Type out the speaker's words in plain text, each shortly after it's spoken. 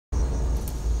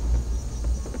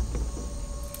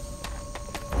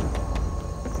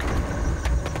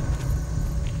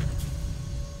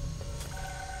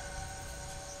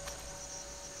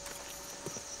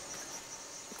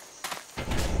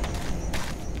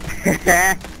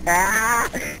There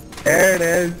it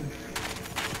is.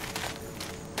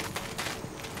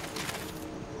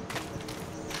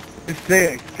 Just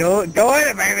say it. Go in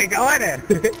it, baby. Go in it.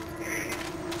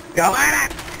 Go in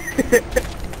it.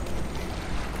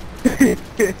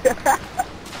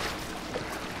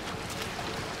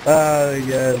 Oh,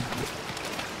 yes.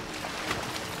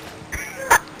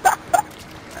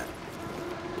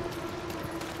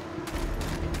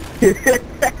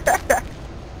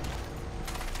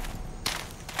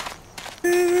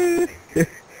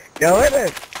 Go in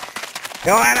it.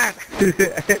 Go in it.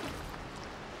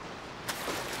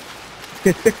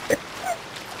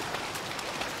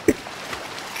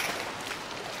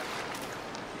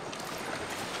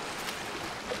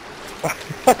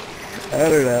 I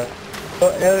don't know.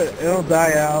 It'll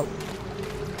die out.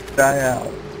 Die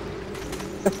out.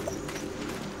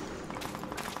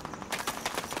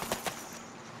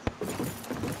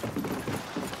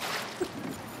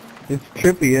 It's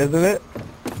trippy, isn't it?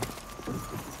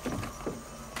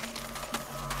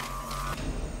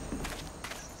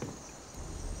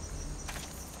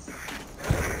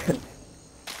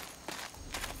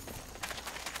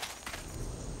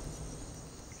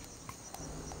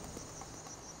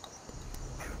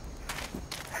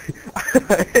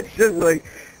 It's just like,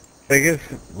 I guess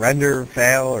render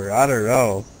fail, or I don't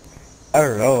know. I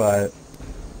don't know what.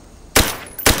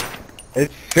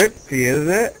 It's trippy, isn't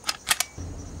it?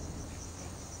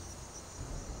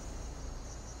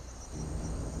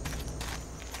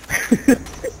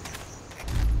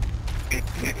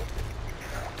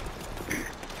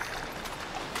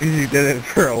 You did it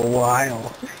for a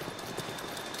while.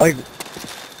 Like,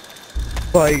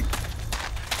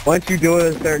 once you do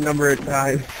it a certain number of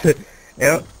times,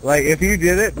 like, if you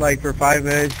did it, like, for 5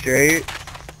 minutes straight,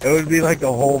 it would be like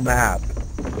the whole map.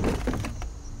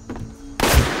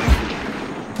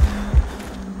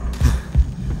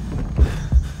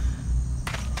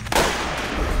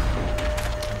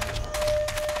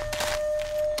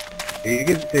 You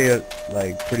can see it,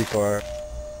 like, pretty far.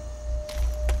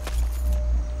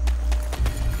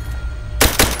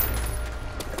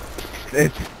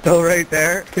 It's still right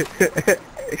there.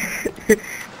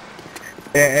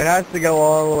 Yeah, it has to go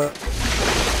all the way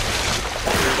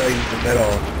like in the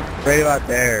middle. Right about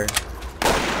there.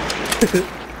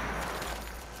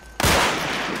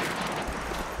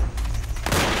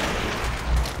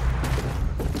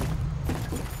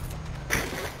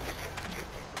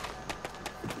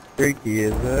 Freaky,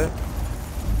 isn't it?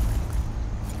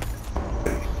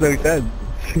 So tense.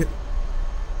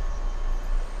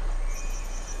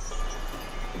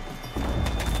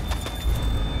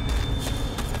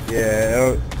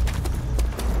 Yeah.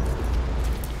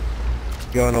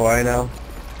 Going away now?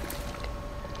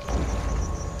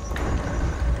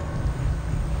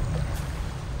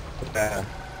 Yeah.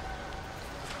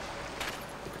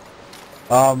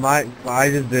 Oh, I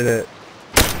just did it.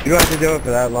 You don't have to do it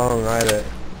for that long either.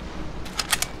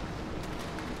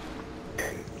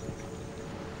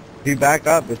 If you back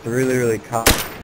up, it's really, really calm.